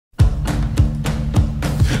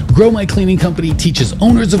Grow My Cleaning Company teaches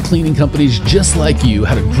owners of cleaning companies just like you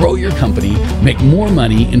how to grow your company, make more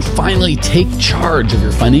money, and finally take charge of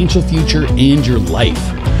your financial future and your life.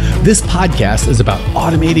 This podcast is about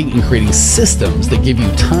automating and creating systems that give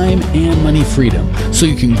you time and money freedom so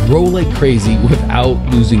you can grow like crazy without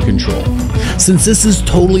losing control. Since this is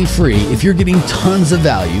totally free, if you're getting tons of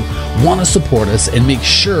value, want to support us, and make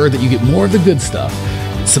sure that you get more of the good stuff,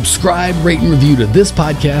 subscribe, rate, and review to this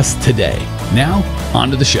podcast today. Now,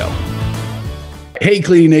 on to the show. Hey,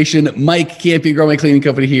 Cleaning Nation, Mike Campion, Grow My Cleaning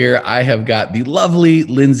Company here. I have got the lovely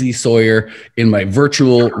Lindsay Sawyer in my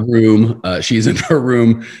virtual room. She's in her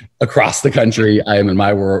room across the country. I am in my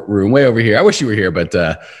room way over here. I wish you were here, but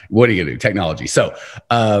what are you gonna do? Technology. So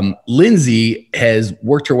Lindsay has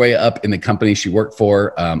worked her way up in the company she worked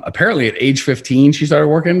for. Apparently at age 15, she started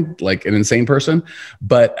working like an insane person.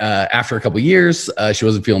 But after a couple of years, she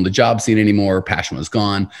wasn't feeling the job scene anymore. Passion was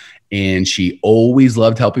gone. And she always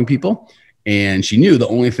loved helping people. And she knew the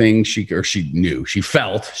only thing she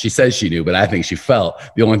felt, she says she knew, but I think she felt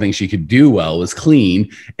the only thing she could do well was clean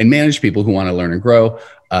and manage people who want to learn and grow.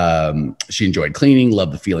 She enjoyed cleaning,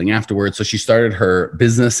 loved the feeling afterwards. So she started her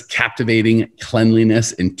business, Captivating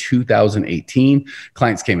Cleanliness, in 2018.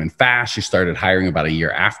 Clients came in fast. She started hiring about a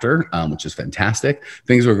year after, which is fantastic.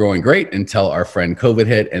 Things were going great until our friend COVID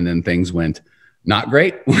hit, and then things went not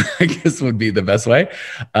great, I guess would be the best way.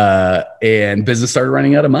 And business started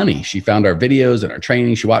running out of money. She found our videos and our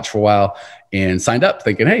training. She watched for a while and signed up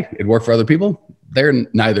thinking, hey, it'd work for other people. They're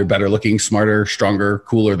neither better looking, smarter, stronger,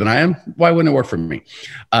 cooler than I am. Why wouldn't it work for me?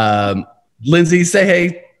 Lindsay, say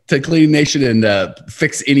hey to Cleaning Nation and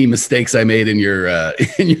fix any mistakes I made in your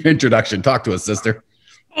introduction. Talk to us, sister.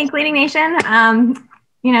 Hey, Cleaning Nation.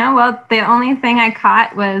 Well, the only thing I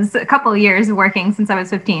caught was a couple of years of working since I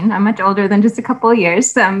was 15. I'm much older than just a couple of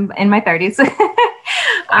years. I'm in my 30s.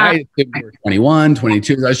 I think you were 21,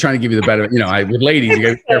 22. I was trying to give you the better, with ladies, you got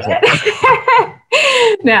to be careful.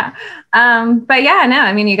 Yeah. But yeah, no,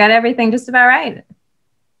 I mean, you got everything just about right.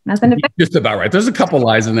 Nothing to fix. Just about right. There's a couple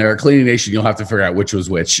lies in there. Cleaning Nation, you'll have to figure out which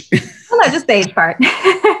was which. Well, no, just the age part.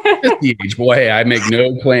 Just the age. Boy, hey, I make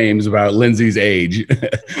no claims about Lindsay's age.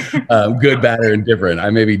 Good, bad, or indifferent. I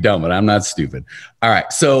may be dumb, but I'm not stupid. All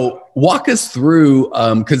right. So walk us through,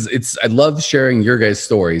 because I love sharing your guys'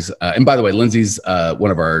 stories. And by the way, Lindsay's one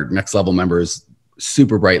of our next level members,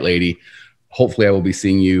 super bright lady. Hopefully I will be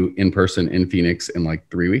seeing you in person in Phoenix in like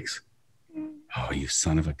 3 weeks. Oh, you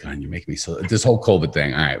son of a gun. You make me so, this whole COVID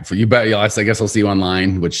thing. All right. For you, I guess I'll see you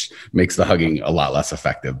online, which makes the hugging a lot less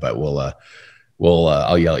effective, but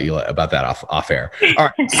I'll yell at you about that off air. All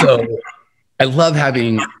right. So I love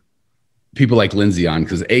having people like Lindsay on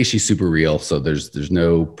because she's super real. So there's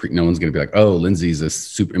no one's going to be like, oh, Lindsay's a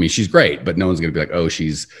super, I mean, she's great, but no one's going to be like, oh,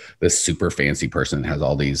 she's this super fancy person that has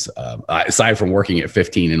all these, aside from working at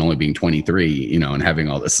 15 and only being 23, and having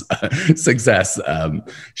all this success,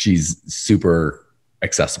 she's super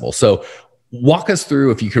accessible. So walk us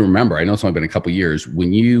through, if you can remember, I know it's only been a couple of years,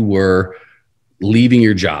 when you were leaving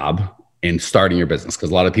your job and starting your business, because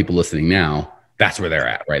a lot of people listening now, that's where they're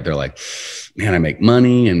at, right? They're like, man, I make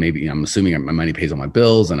money and maybe I'm assuming my money pays all my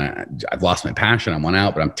bills and I've lost my passion. I want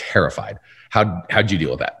out, but I'm terrified. How'd you deal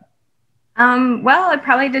with that? Well, I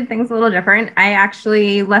probably did things a little different. I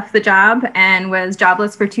actually left the job and was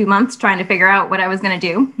jobless for 2 months trying to figure out what I was going to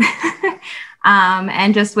do.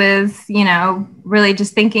 And just with, really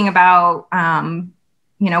just thinking about,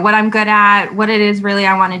 what I'm good at, what it is really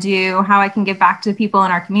I want to do, how I can give back to people in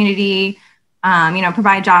our community,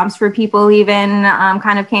 provide jobs for people even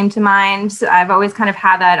kind of came to mind. I've always kind of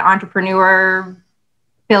had that entrepreneur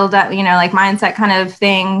build up, like mindset kind of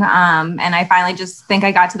thing. And I finally just think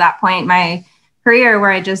I got to that point in my career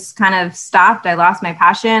where I just kind of stopped. I lost my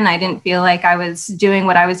passion. I didn't feel like I was doing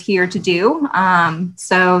what I was here to do.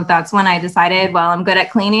 So that's when I decided, well, I'm good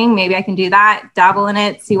at cleaning. Maybe I can do that, dabble in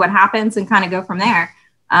it, see what happens and kind of go from there.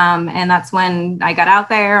 And that's when I got out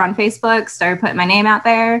there on Facebook, started putting my name out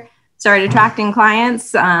there, started attracting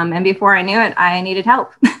clients. And before I knew it, I needed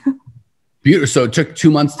help. Beautiful. So it took 2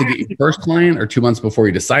 months to get your first client or 2 months before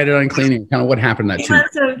you decided on cleaning? Kind of what happened in that 2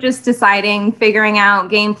 months? Of just deciding, figuring out,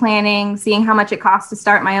 game planning, seeing how much it costs to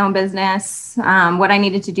start my own business, what I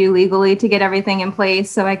needed to do legally to get everything in place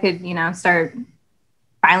so I could, start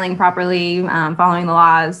filing properly, following the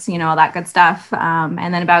laws, all that good stuff.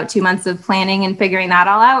 And then about 2 months of planning and figuring that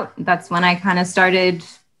all out, that's when I kind of started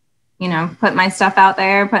put my stuff out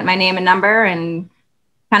there, put my name and number and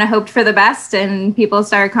kind of hoped for the best. And people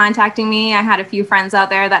started contacting me. I had a few friends out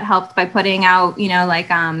there that helped by putting out,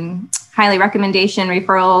 highly recommendation,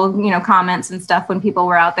 referral, comments and stuff when people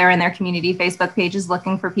were out there in their community Facebook pages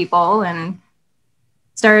looking for people. And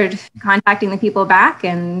started contacting the people back,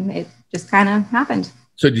 and it just kind of happened.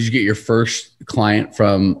 So did you get your first client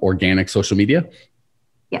from organic social media?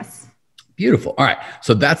 Yes. Beautiful. All right.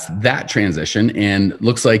 So that's that transition. And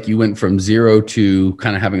looks like you went from 0 to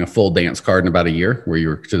kind of having a full dance card in about a year, where you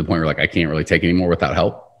were to the point where like, I can't really take anymore without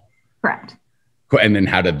help. Correct. And then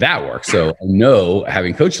how did that work? So I know,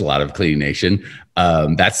 having coached a lot of Cleaning Nation,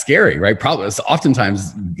 that's scary, right? Probably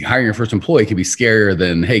oftentimes hiring your first employee can be scarier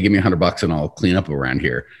than, hey, give me $100 and I'll clean up around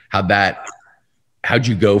here. How'd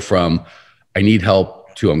you go from I need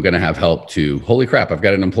help to I'm going to have help to holy crap, I've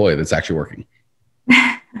got an employee that's actually working?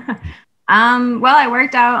 Well, I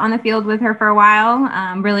worked out on the field with her for a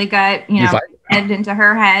while. Really got, head into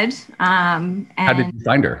her head. And how did you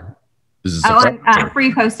find her?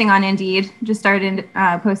 Free posting on Indeed. Just started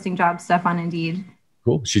posting job stuff on Indeed.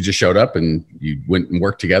 Cool. She just showed up and you went and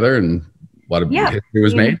worked together, and what a history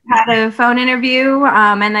was made? Had a phone interview,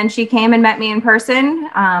 and then she came and met me in person.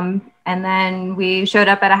 And then we showed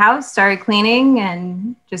up at a house, started cleaning,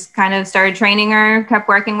 and just kind of started training her, kept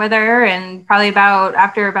working with her. And probably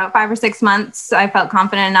after about 5 or 6 months, I felt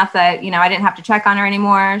confident enough that, I didn't have to check on her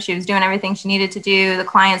anymore. She was doing everything she needed to do. The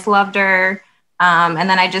clients loved her. And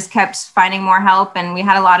then I just kept finding more help, and we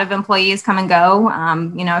had a lot of employees come and go.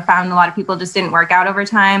 I found a lot of people just didn't work out over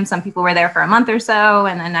time. Some people were there for a month or so,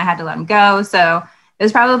 and then I had to let them go. So it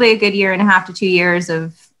was probably a good 1.5 to 2 years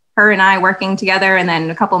of her and I working together, and then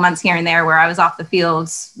a couple months here and there where I was off the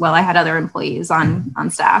fields while I had other employees on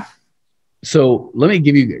staff. So let me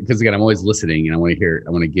give you, because again, I'm always listening, and I want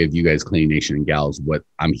to give you guys, Cleaning Nation and gals, what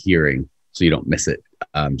I'm hearing so you don't miss it,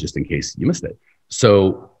 just in case you missed it.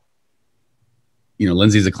 So,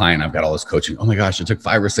 Lindsay's a client. I've got all this coaching. Oh my gosh, it took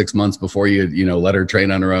 5 or 6 months before you let her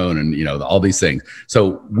train on her own, and all these things.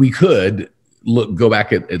 So we could go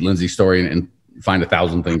back at Lindsay's story and find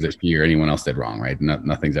 1,000 things that she or anyone else did wrong, right?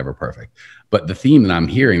 Nothing's ever perfect. But the theme that I'm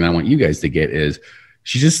hearing that I want you guys to get is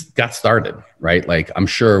she just got started, right? Like, I'm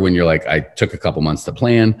sure when you're like, I took a couple months to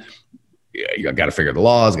plan, you got to figure the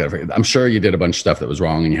laws, I'm sure you did a bunch of stuff that was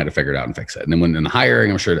wrong and you had to figure it out and fix it. And then when in the hiring,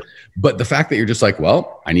 I'm sure, but the fact that you're just like,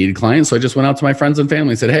 well, I needed clients. So I just went out to my friends and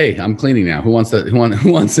family and said, hey, I'm cleaning now. Who wants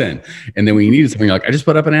in? And then when you needed something, you're like, I just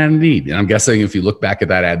put up an ad Indeed. And I'm guessing if you look back at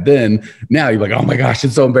that ad, then now you're like, oh my gosh,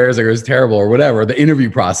 it's so embarrassing, or it's terrible, or whatever, the interview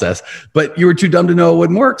process, but you were too dumb to know it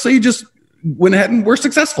wouldn't work. So you just went ahead and were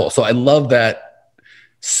successful. So I love that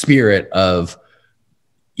spirit of,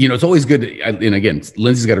 it's always good. And again,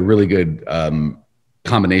 Lindsay's got a really good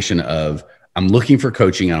combination of, I'm looking for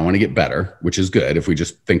coaching and I want to get better, which is good. If we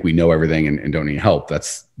just think we know everything and don't need help,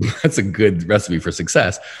 that's a good recipe for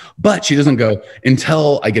success. But she doesn't go,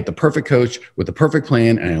 until I get the perfect coach with the perfect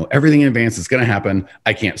plan and I know everything in advance that's going to happen,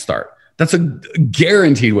 I can't start. That's a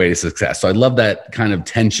guaranteed way to success. So I love that kind of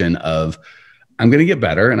tension of, I'm going to get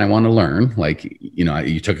better and I want to learn. Like,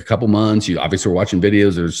 you took a couple months, you obviously were watching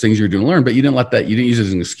videos, there's things you were doing to learn, but you didn't use it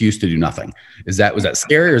as an excuse to do nothing. Was that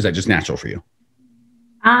scary, or is that just natural for you?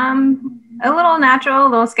 A little natural, a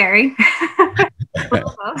little scary.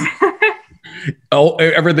 Oh,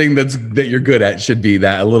 everything that you're good at should be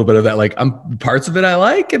that, a little bit of that. Like, parts of it I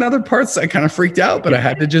like, and other parts I kind of freaked out, but I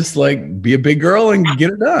had to just be a big girl and get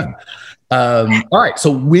it done. All right. So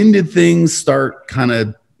when did things start kind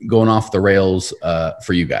of going off the rails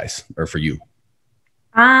for you guys, or for you?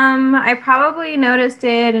 I probably noticed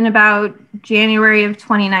it in about January of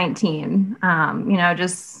 2019. I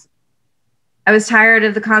was tired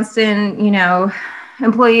of the constant,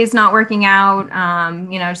 employees not working out,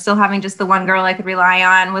 still having just the one girl I could rely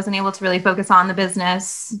on, wasn't able to really focus on the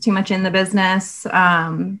business, too much in the business.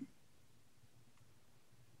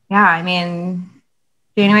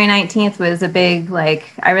 January 19th was a big,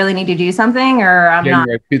 I really need to do something, or I'm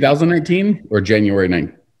January not. 2019 or January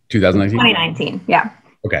 2019? 2019. Yeah.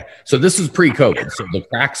 Okay. So this is pre-COVID. So the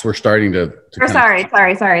cracks were starting to sorry.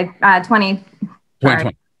 2020.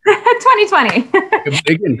 2020.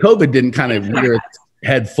 Again, COVID didn't kind of rear its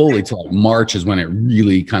head fully till March is when it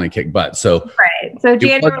really kind of kicked butt. So right. So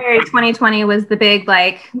January 2020 was the big,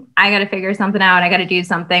 I got to figure something out. I got to do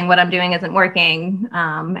something. What I'm doing isn't working.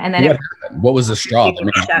 And then what was the straw? Out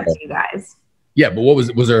to you guys. Yeah, but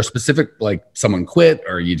was there a specific, someone quit,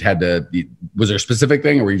 or was there a specific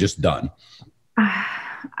thing, or were you just done?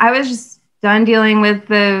 I was just done dealing with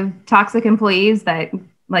the toxic employees that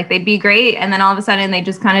they'd be great, and then all of a sudden they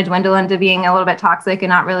just kind of dwindle into being a little bit toxic and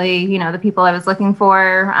not really, the people I was looking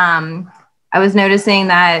for. I was noticing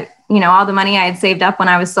that, all the money I had saved up when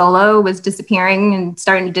I was solo was disappearing and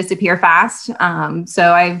starting to disappear fast.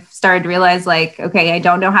 So I started to realize okay, I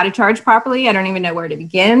don't know how to charge properly. I don't even know where to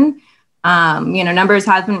begin. Numbers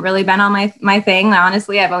hasn't really been on my thing.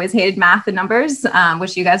 Honestly, I've always hated math and numbers,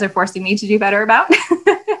 which you guys are forcing me to do better about.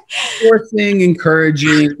 Forcing,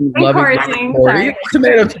 encouraging, loving,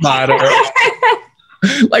 tomato.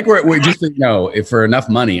 Like we just think, no, if for enough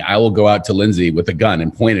money, I will go out to Lindsay with a gun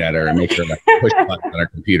and point it at her and make her like push buttons on her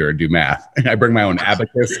computer and do math. I bring my own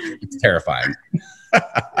abacus. It's terrifying.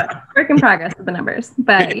 Work in progress with the numbers.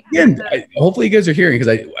 But again, hopefully you guys are hearing,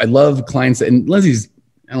 because I love clients, and Lindsay's,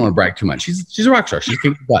 I don't want to brag too much. She's a rock star. She's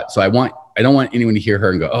kicking butt. So I don't want anyone to hear her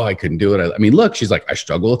and go, oh, I couldn't do it. I mean, look, she's like, I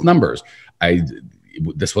struggle with numbers.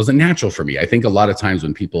 This wasn't natural for me. I think a lot of times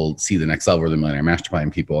when people see the next level of the Millionaire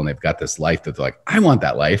Mastermind people and they've got this life that they're like, I want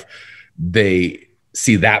that life, they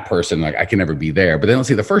see that person like, I can never be there. But they don't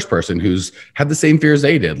see the first person who's had the same fears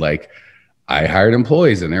they did. Like, I hired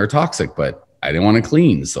employees and they were toxic, but I didn't want to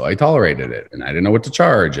clean, so I toterated it, and I didn't know what to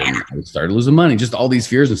charge, and I started losing money. Just all these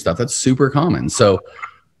fears and stuff. That's super common. So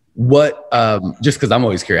what, just because I'm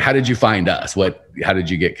always curious, how did you find us? How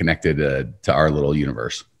did you get connected to our little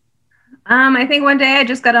universe? I think one day I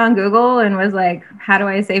just got on Google and was like, how do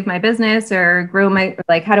I save my business or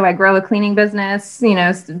how do I grow a cleaning business?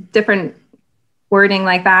 Different wording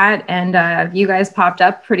like that. And you guys popped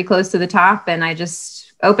up pretty close to the top, and I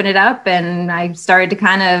just opened it up and I started to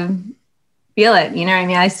kind of feel it.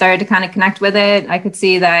 I started to kind of connect with it. I could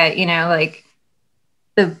see that, like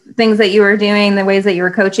the things that you were doing, the ways that you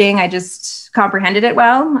were coaching, I just comprehended it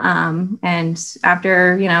well. And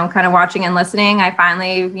after, kind of watching and listening, I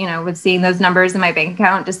finally, with seeing those numbers in my bank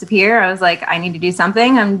account disappear, I was like, I need to do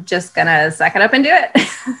something. I'm just going to suck it up and do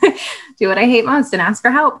it. Do what I hate most and ask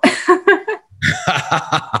for help.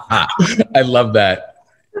 I love that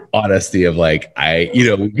honesty of like,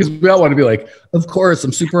 because we all want to be like, of course,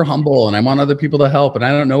 I'm super humble and I want other people to help and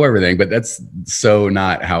I don't know everything, but that's so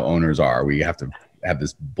not how owners are. We have to have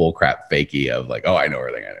this bullcrap fakie of like, oh, I know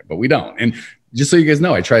everything, but we don't. And just so you guys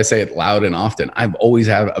know, I try to say it loud and often. I've always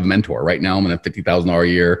had a mentor. Right now I'm in a $50,000 a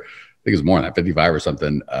year, I think it's more than that, 55 or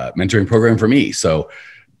something, mentoring program for me. So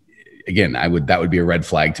again, that would be a red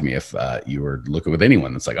flag to me if you were looking with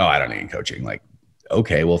anyone that's like, oh, I don't need coaching. Like,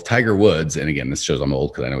 okay, well, if Tiger Woods, and again, this shows I'm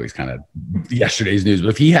old because I know he's kind of yesterday's news, but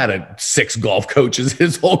if he had 6 golf coaches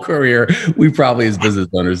his whole career, we probably as business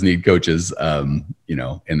owners need coaches,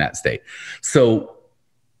 in that state. So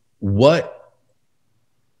what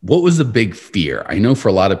was the big fear? I know for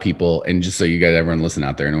a lot of people, and just so you guys, everyone listen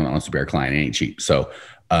out there, anyone that wants to be our client, it ain't cheap. So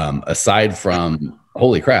aside from,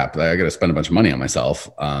 holy crap, I got to spend a bunch of money on myself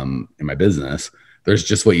in my business, there's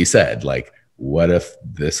just what you said, like, what if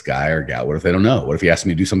this guy or gal, what if they don't know? What if he asks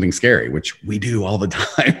me to do something scary, which we do all the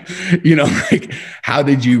time? Like, how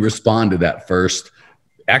did you respond to that first?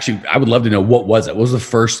 Actually, I would love to know, what was it? What was the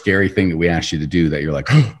first scary thing that we asked you to do that you're like,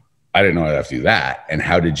 oh, I didn't know I'd have to do that? And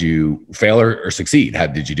how did you fail or succeed? How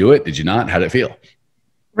did you do it? Did you not? How did it feel?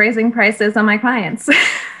 Raising prices on my clients.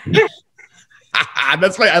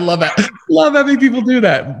 That's why I love that. Love having people do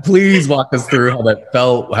that. Please walk us through how that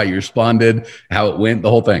felt, how you responded, how it went, the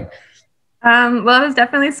whole thing. Well, it was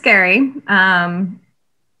definitely scary.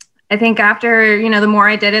 I think after, the more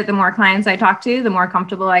I did it, the more clients I talked to, the more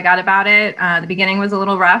comfortable I got about it. The beginning was a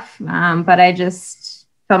little rough, but I just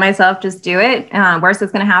told myself, just do it. Worst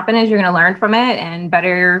that's going to happen is you're going to learn from it and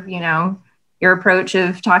better, your approach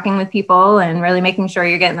of talking with people and really making sure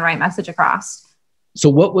you're getting the right message across.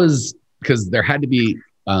 So because there had to be,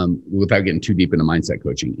 without getting too deep into mindset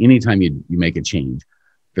coaching, anytime you make a change,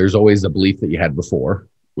 there's always a belief that you had before,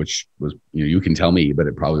 which was, you can tell me, but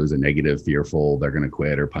it probably was a negative, fearful, they're going to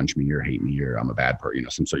quit or punch me or hate me or I'm a bad person,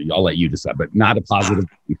 some sort. I'll let you decide, but not a positive.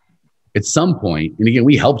 At some point, and again,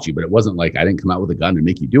 we helped you, but it wasn't like I didn't come out with a gun and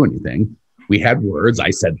make you do anything. We had words, I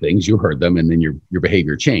said things, you heard them, and then your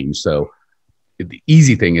behavior changed. So the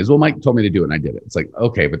easy thing is, well, Mike told me to do it and I did it. It's like,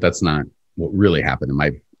 okay, but that's not what really happened.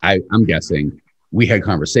 I'm guessing we had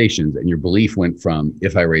conversations and your belief went from,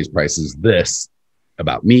 if I raise prices, this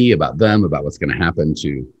about me, about them, about what's going to happen,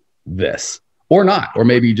 to this or not. Or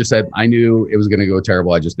maybe you just said, I knew it was going to go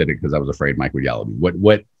terrible. I just did it because I was afraid Mike would yell at me.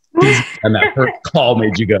 What and that first call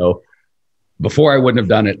made you go, before I wouldn't have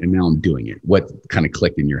done it and now I'm doing it? What kind of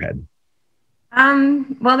clicked in your head?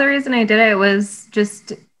 Well, the reason I did it was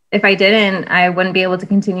just, if I didn't, I wouldn't be able to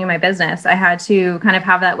continue my business. I had to kind of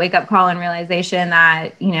have that wake up call and realization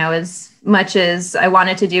that, as much as I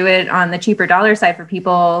wanted to do it on the cheaper dollar side for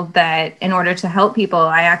people, that in order to help people,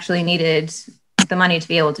 I actually needed the money to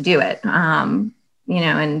be able to do it. And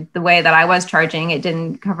the way that I was charging, it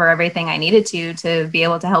didn't cover everything I needed to be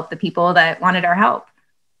able to help the people that wanted our help.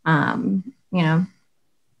 And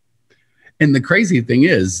the crazy thing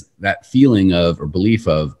is that feeling of, or belief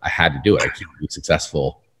of, I had to do it, I can't be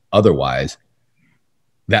successful otherwise.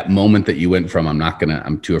 that moment that you went from,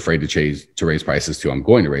 I'm too afraid to raise prices to I'm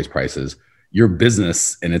going to raise prices, your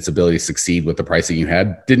business and its ability to succeed with the pricing you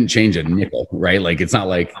had didn't change a nickel, right? Like, it's not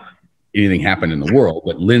like anything happened in the world,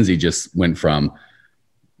 but Lindsay just went from,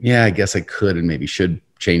 yeah, I guess I could and maybe should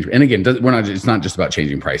change. And again, it's not just about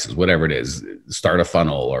changing prices, whatever it is, start a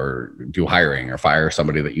funnel or do hiring or fire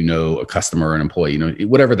somebody that, a customer, an employee,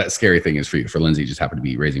 whatever that scary thing is for you. For Lindsay, just happened to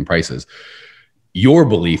be raising prices. Your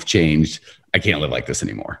belief changed. I can't live like this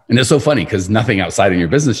anymore. And it's so funny because nothing outside of your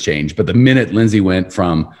business changed. But the minute Lindsay went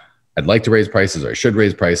from, I'd like to raise prices, or I should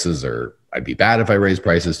raise prices, or I'd be bad if I raise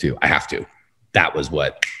prices, to I have to. That was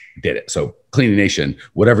what did it. So Cleaning Nation,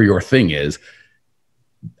 whatever your thing is,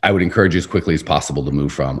 I would encourage you as quickly as possible to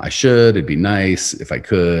move from I should, it'd be nice, if I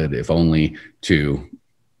could, if only, to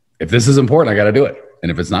if this is important, I got to do it. And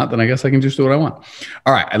if it's not, then I guess I can just do what I want.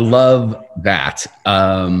 All right. I love that.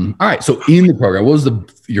 All right. So in the program, what was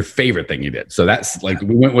your favorite thing you did? So that's like,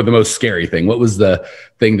 we went with the most scary thing. What was the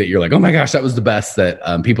thing that you're like, oh my gosh, that was the best, that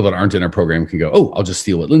people that aren't in our program can go, oh, I'll just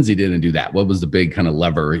steal what Lindsay did and do that. What was the big kind of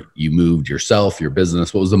lever you moved yourself, your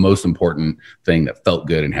business? What was the most important thing that felt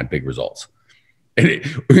good and had big results? And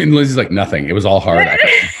Lindsay's like, nothing. It was all hard.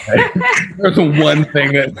 There's one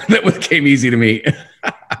thing that came easy to me.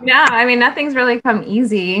 Yeah, I mean, nothing's really come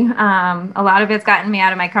easy. A lot of it's gotten me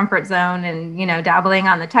out of my comfort zone, and, dabbling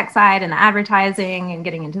on the tech side and the advertising and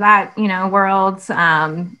getting into that, world.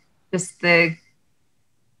 Just the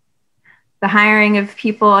hiring of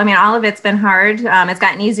people. I mean, all of it's been hard. It's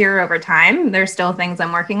gotten easier over time. There's still things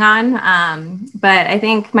I'm working on. But I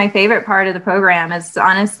think my favorite part of the program is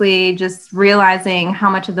honestly just realizing how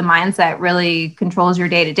much of the mindset really controls your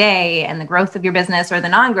day to day and the growth of your business or the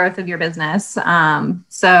non-growth of your business.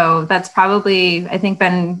 So that's probably, I think,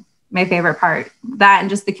 been my favorite part. That and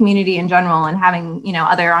just the community in general, and having,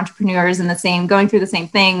 other entrepreneurs going through the same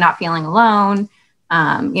thing, not feeling alone,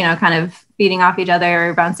 kind of feeding off each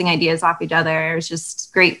other, bouncing ideas off each other. It's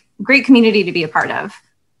just great community to be a part of.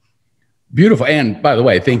 Beautiful. And by the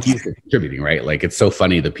way, thank you for contributing, right? Like, it's so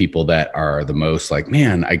funny, the people that are the most like,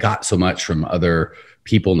 man, I got so much from other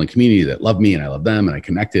people in the community that love me and I love them, and I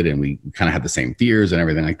connected, and we kind of have the same fears and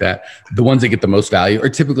everything like that. The ones that get the most value are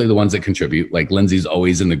typically the ones that contribute. Like, Lindsay's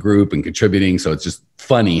always in the group and contributing. So it's just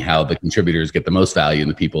funny how the contributors get the most value, and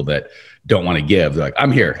the people that don't want to give, they're like,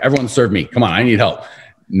 I'm here. Everyone serve me. Come on, I need help.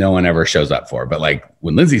 No one ever shows up for. But like,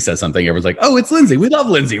 when Lindsay says something, everyone's like, oh, it's Lindsay. We love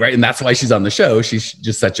Lindsay, right? And that's why she's on the show. She's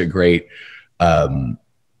just such a great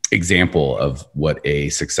example of what a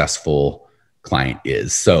successful client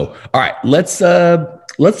is. So, all right, let's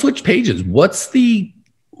switch pages. We've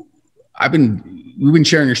been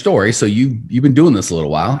sharing your story. So you've been doing this a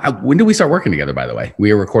little while. When did we start working together, by the way?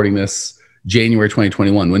 We are recording this January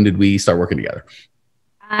 2021. When did we start working together?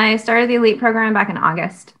 I started the Elite program back in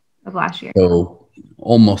August of last year. So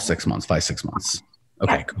almost 6 months, 5-6 months.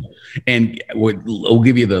 Okay, yeah. Cool. And we'll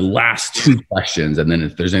give you the last two questions, and then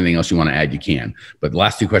if there's anything else you want to add, you can. But the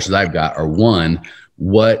last two questions I've got are: one,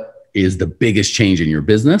 what is the biggest change in your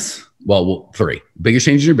business? Well, three. Biggest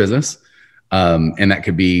change in your business. And that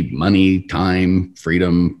could be money, time,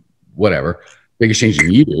 freedom, whatever. Biggest change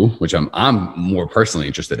in you, which I'm more personally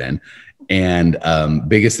interested in. And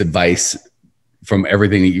biggest advice from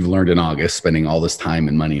everything that you've learned in August, spending all this time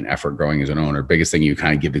and money and effort growing as an owner. Biggest thing you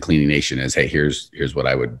kind of give to Cleaning Nation is, hey, here's what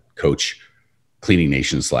I would coach Cleaning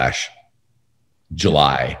Nation /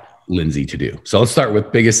 July Lindsay to do. So let's start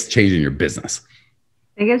with biggest change in your business.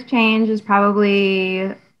 Biggest change is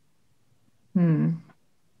probably, I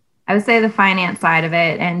would say the finance side of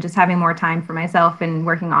it, and just having more time for myself and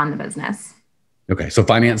working on the business. Okay. So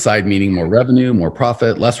finance side, meaning more revenue, more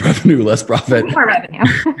profit, less revenue, less profit. More revenue.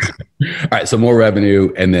 All right. So more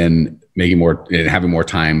revenue, and then making more and having more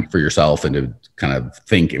time for yourself and to kind of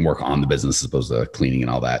think and work on the business as opposed to cleaning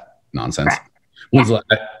and all that nonsense. Right.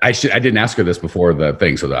 I didn't ask her this before the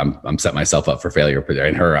thing, so that I'm setting myself up for failure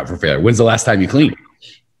and her up for failure. When's the last time you cleaned?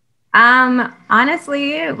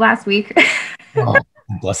 Honestly, last week. Oh,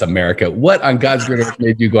 bless America. What on God's green earth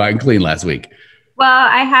made you go out and clean last week? Well,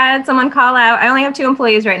 I had someone call out. I only have 2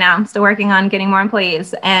 employees right now. I'm still working on getting more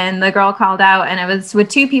employees. And the girl called out, and it was with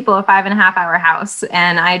 2 people, a 5.5-hour house.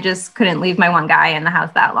 And I just couldn't leave my one guy in the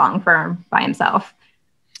house that long by himself.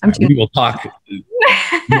 We will talk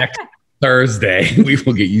next Thursday. We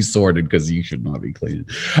will get you sorted because you should not be cleaning.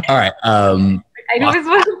 All right. I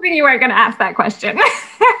was hoping you weren't going to ask that question.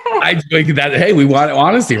 I think that, hey, we want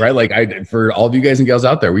honesty, right? Like for all of you guys and gals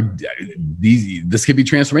out there, this could be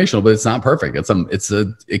transformational, but it's not perfect.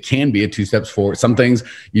 It can be a 2 steps forward. Some things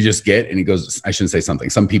you just get and it goes, I shouldn't say something.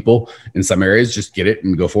 Some people in some areas just get it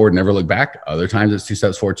and go forward, never look back. Other times it's 2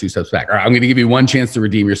 steps forward, 2 steps back. All right, I'm going to give you one chance to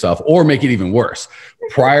redeem yourself or make it even worse.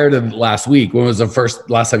 Prior to last week, when was the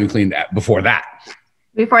last time you cleaned that? Before that?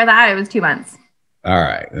 Before that, it was 2 months. All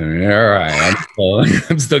right.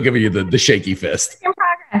 I'm still giving you the shaky fist. In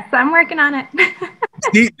progress. I'm working on it.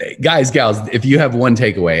 See, guys, gals, if you have one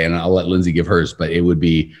takeaway, and I'll let Lindsay give hers, but it would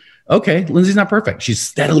be, okay, Lindsay's not perfect. She's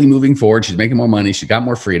steadily moving forward. She's making more money. She got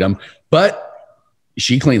more freedom, but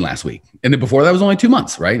she cleaned last week. And then before that was only 2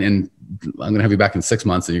 months, right? And I'm going to have you back in 6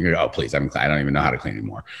 months and you're going to go, oh, please, I don't even know how to clean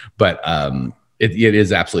anymore. But it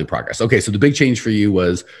is absolutely progress. Okay, so the big change for you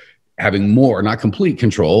was having more, not complete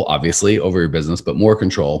control, obviously, over your business, but more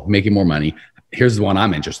control, making more money. Here's the one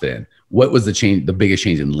I'm interested in. What was the biggest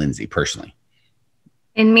change in Lindsay personally?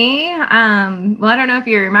 In me, well, I don't know if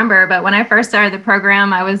you remember, but when I first started the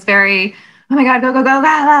program, I was very, oh my God, go, go, go, la,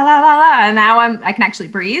 la, la, la, la. And now I can actually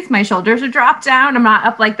breathe. My shoulders are dropped down. I'm not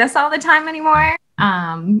up like this all the time anymore.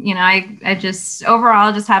 I just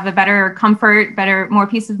overall just have a better comfort, more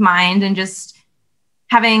peace of mind, and just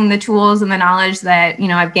having the tools and the knowledge that,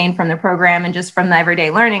 I've gained from the program and just from the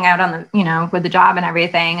everyday learning out on the, with the job and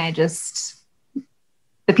everything.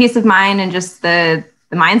 The peace of mind and just the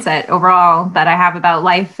mindset overall that I have about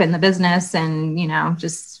life and the business and,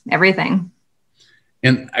 just everything.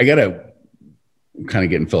 And I got to kind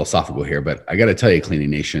of getting philosophical here, but I got to tell you, Cleaning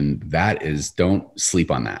Nation, don't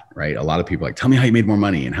sleep on that, right? A lot of people are like, tell me how you made more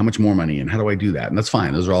money and how much more money and how do I do that? And that's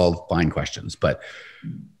fine. Those are all fine questions. But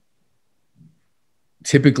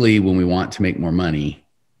typically when we want to make more money,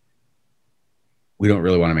 we don't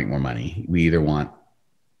really want to make more money. We either want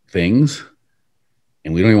things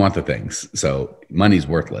and we don't even want the things. So money's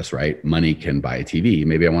worthless, right? Money can buy a TV.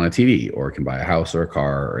 Maybe I want a TV, or it can buy a house or a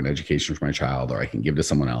car or an education for my child, or I can give to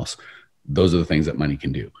someone else. Those are the things that money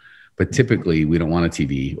can do. But typically we don't want a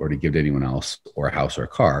TV or to give to anyone else, or a house or a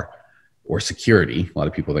car, or security. A lot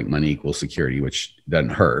of people think money equals security, which doesn't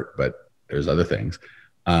hurt, but there's other things.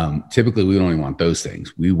 Typically we don't even want those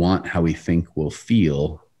things. We want how we think we'll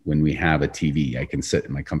feel when we have a TV. I can sit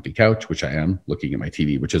in my comfy couch, which I am, looking at my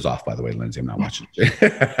TV, which is off, by the way, Lindsay, I'm not watching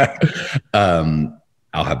it.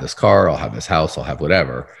 I'll have this car, I'll have this house, I'll have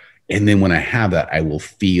whatever. And then when I have that, I will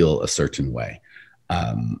feel a certain way.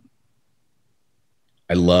 I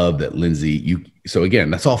love that, Lindsay, so again,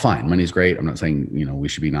 that's all fine. Money's great. I'm not saying, we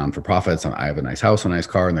should be non-for-profits. I have a nice house, a nice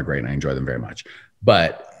car, and they're great. And I enjoy them very much.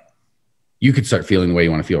 But you could start feeling the way you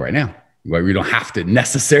want to feel right now. Where we don't have to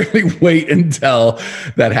necessarily wait until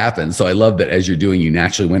that happens. So I love that as you're doing, you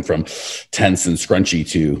naturally went from tense and scrunchy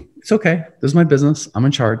to, it's okay. This is my business. I'm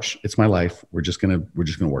in charge. It's my life. We're just going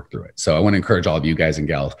to work through it. So I want to encourage all of you guys and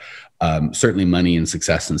gals. Certainly money and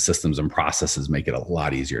success and systems and processes make it a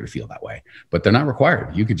lot easier to feel that way, but they're not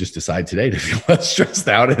required. You could just decide today to feel less stressed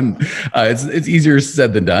out, and it's easier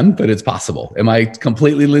said than done, but it's possible. Am I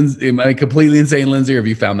completely insane, Lindsay, or have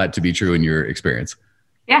you found that to be true in your experience?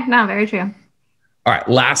 Yeah, no, very true. All right.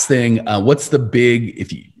 Last thing. What's the big,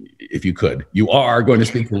 if you could, you are going to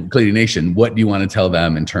speak to Cleaning Nation. What do you want to tell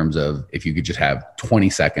them in terms of, if you could just have 20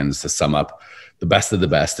 seconds to sum up the best of the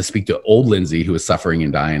best, to speak to old Lindsay who is suffering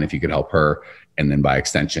and dying, if you could help her, and then by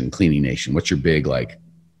extension, Cleaning Nation, what's your big,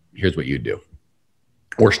 here's what you'd do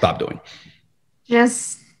or stop doing?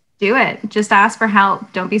 Just do it. Just ask for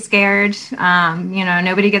help. Don't be scared.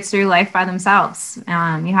 Nobody gets through life by themselves.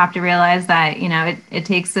 You have to realize that, it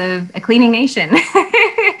takes a cleaning nation.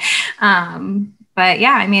 But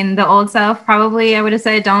yeah, the old self, probably I would have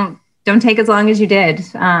said, don't take as long as you did,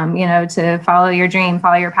 to follow your dream,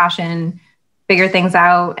 follow your passion, figure things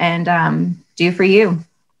out, and do for you.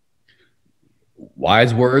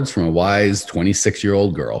 Wise words from a wise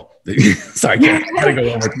 26-year-old girl. Sorry, I gotta go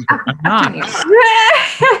over. I'm not.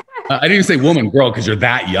 I didn't even say woman, girl, because you're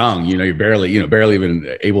that young. You're barely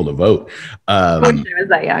even able to vote. I wish I was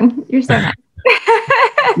that young. You're so nice.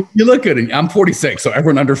 You look good. And I'm 46, so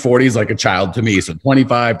everyone under 40 is like a child to me. So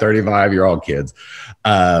 25, 35, you're all kids.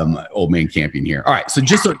 Old man camping here. All right. So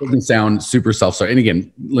just so it doesn't sound super self-starting. And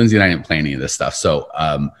again, Lindsay and I didn't plan any of this stuff. So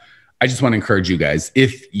I just want to encourage you guys,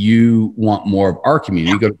 if you want more of our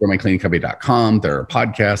community, go to growmycleaningcompany.com. There are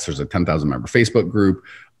podcasts. There's a 10,000 member Facebook group.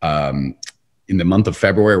 In the month of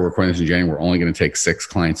February, we're recording this in January, we're only going to take 6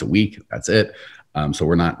 clients a week. That's it. So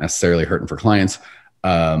we're not necessarily hurting for clients.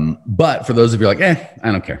 But for those of you like,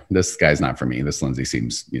 I don't care. This guy's not for me. This Lindsay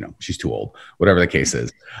seems, she's too old, whatever the case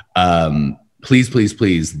is. please, please,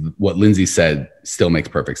 please, what Lindsay said still makes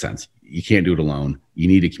perfect sense. You can't do it alone. You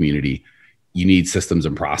need a community. You need systems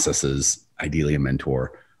and processes, ideally a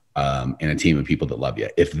mentor, and a team of people that love you.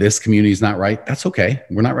 If this community is not right, that's okay.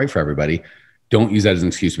 We're not right for everybody. Don't use that as an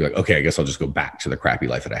excuse to be like, okay, I guess I'll just go back to the crappy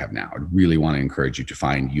life that I have now. I really want to encourage you to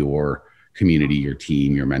find your community, your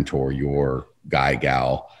team, your mentor, your guy,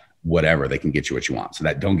 gal, whatever. They can get you what you want. So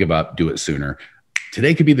that don't give up, do it sooner.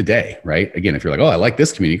 Today could be the day, right? Again, if you're like, oh, I like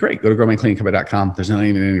this community, great. Go to growmycleaningcompany.com. There's not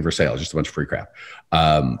even anything for sale, just a bunch of free crap.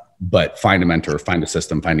 But find a mentor, find a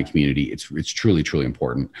system, find a community. It's truly, truly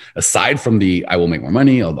important. Aside from the, I will make more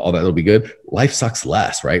money, all that will be good. Life sucks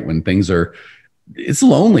less, right? When things are, it's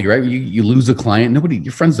lonely, right? You lose a client.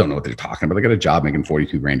 Your friends don't know what they're talking about. They got a job making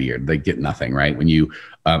 42 grand a year. They get nothing, right? When you,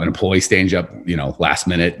 an employee stands you up, last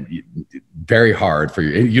minute, very hard for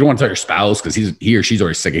you don't want to tell your spouse because he or she's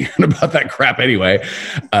always sick about that crap anyway.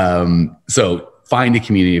 So find a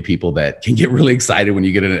community of people that can get really excited when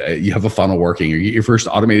you get you have a funnel working or you get your first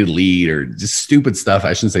automated lead or just stupid stuff.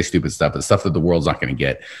 I shouldn't say stupid stuff, but stuff that the world's not going to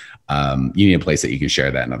get. You need a place that you can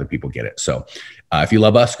share that and other people get it. So if you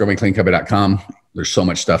love us, growmycleancompany.com. There's so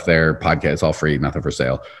much stuff there. Podcast, all free, nothing for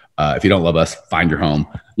sale. If you don't love us, find your home.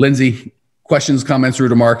 Lindsay, questions, comments,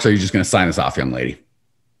 rude remarks, or are you just going to sign us off, young lady?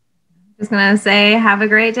 Just going to say, have a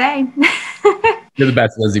great day. You're the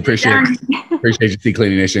best, Lindsay. Appreciate it. Appreciate you, Sea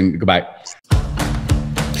Cleaning Nation. Goodbye.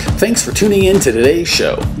 Thanks for tuning in to today's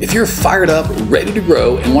show. If you're fired up, ready to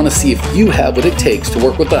grow, and want to see if you have what it takes to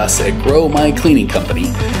work with us at Grow My Cleaning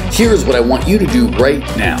Company, here's what I want you to do right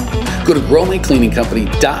now. Go to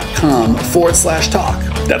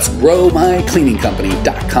growmycleaningcompany.com/talk. That's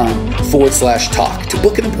growmycleaningcompany.com/talk to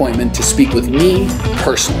book an appointment to speak with me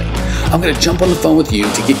personally. I'm going to jump on the phone with you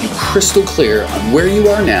to get you crystal clear on where you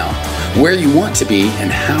are now, where you want to be,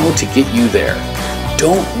 and how to get you there.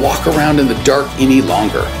 Don't walk around in the dark any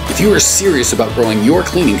longer. If you are serious about growing your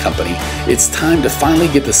cleaning company, it's time to finally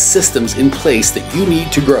get the systems in place that you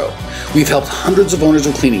need to grow. We've helped hundreds of owners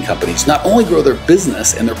of cleaning companies not only grow their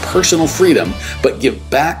business and their personal freedom, but give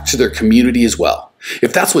back to their community as well.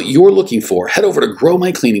 If that's what you're looking for, head over to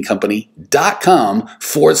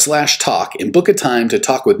growmycleaningcompany.com/talk and book a time to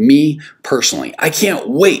talk with me personally. I can't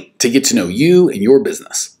wait to get to know you and your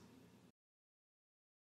business.